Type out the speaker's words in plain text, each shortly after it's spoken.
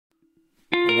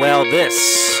Well, this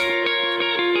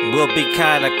will be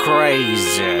kinda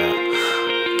crazy.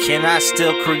 Can I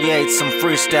still create some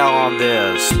freestyle on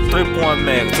this? 3-point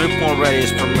mix, 3-point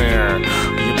radius premiere.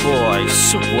 Your boy,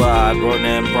 swat,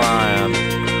 and Brian.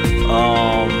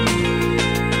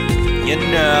 You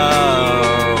know.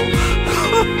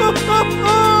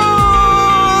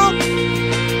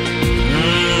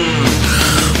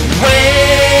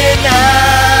 When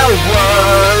I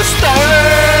was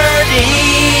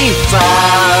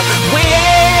 35,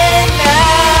 when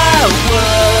I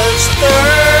was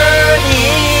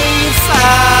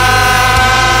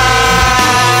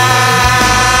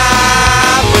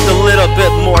 35, with a little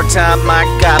bit more time, I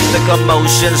got the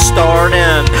commotion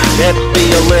starting. It be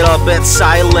a little bit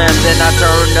silent, then I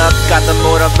turn up, got the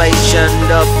motivation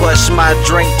to push my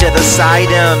drink to the side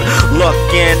and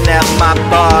looking at my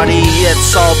body,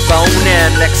 it's all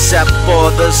boning except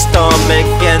for the stomach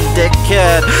and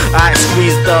dickhead. I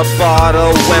squeeze the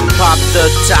bottle and pop the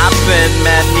top and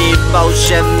man,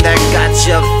 emotion that got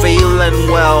you feeling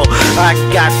well. I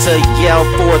got to yell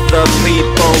for the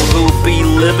people who be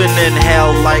living in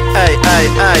hell like, hey, hey,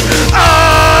 hey,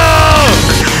 oh!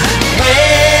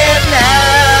 When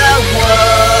I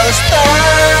was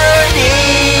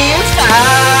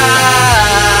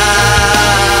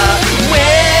 35,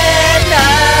 when I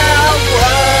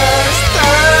was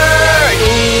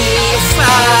 35,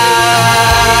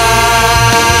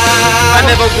 I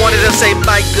never wanted to say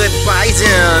my goodbyes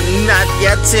and not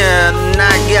yet in.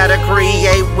 I gotta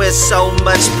create with so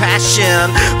much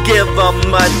passion. Give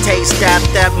them a taste at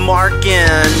that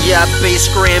marking. Ya be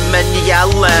screaming,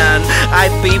 yelling. I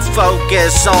be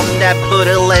focused on that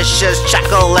bootylicious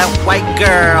chocolate white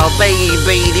girl.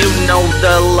 Baby, you know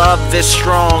the love is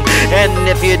strong. And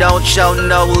if you don't show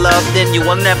no love, then you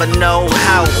will never know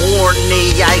how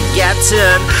horny I get.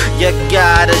 And you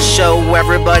gotta show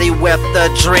everybody with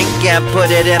the drink and put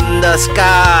it in the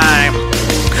sky.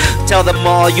 Tell them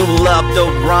all you love the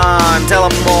rhyme. Tell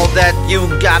them all that you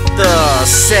got the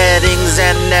settings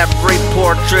and every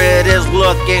portrait is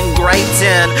looking great.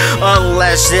 And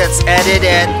unless it's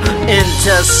edited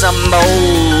into some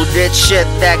molded shit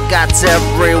that got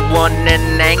everyone in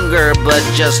anger, but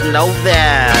just know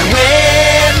that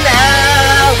when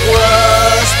I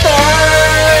was 35,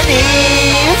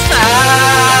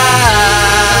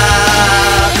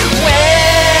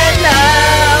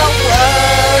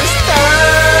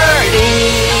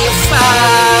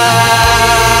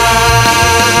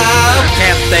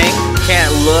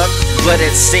 can't look, but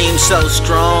it seems so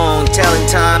strong. Telling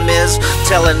time is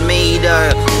telling me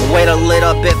to wait a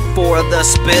little bit for the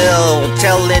spill.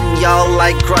 Telling y'all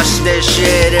I crush this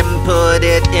shit and put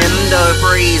it in the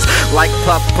breeze. Like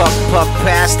puff, puff, puff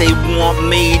pass. They want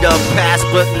me to pass,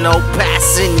 but no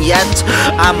passing yet.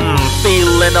 I'm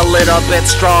feeling a little bit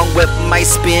strong with my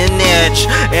spinach,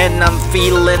 and I'm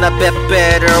feeling a bit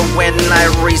better when I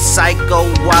recycle.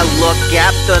 I look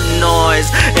at the noise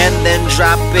and then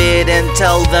drop it and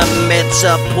tell them it's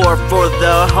a pour for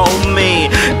the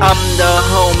homie. I'm the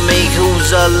homie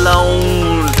who's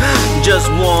alone,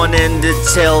 just wanting to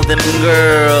tell them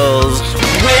girls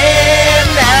when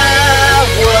I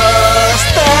was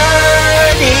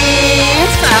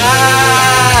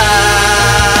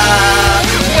 35,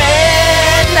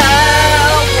 when I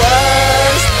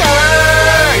was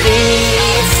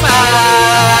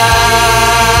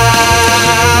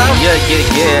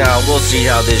 35. Yeah, we'll see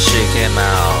how this shit came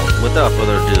out. Without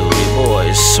further ado, your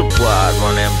boys, swat,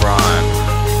 and Brian.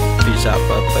 Peace out,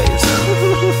 bud face.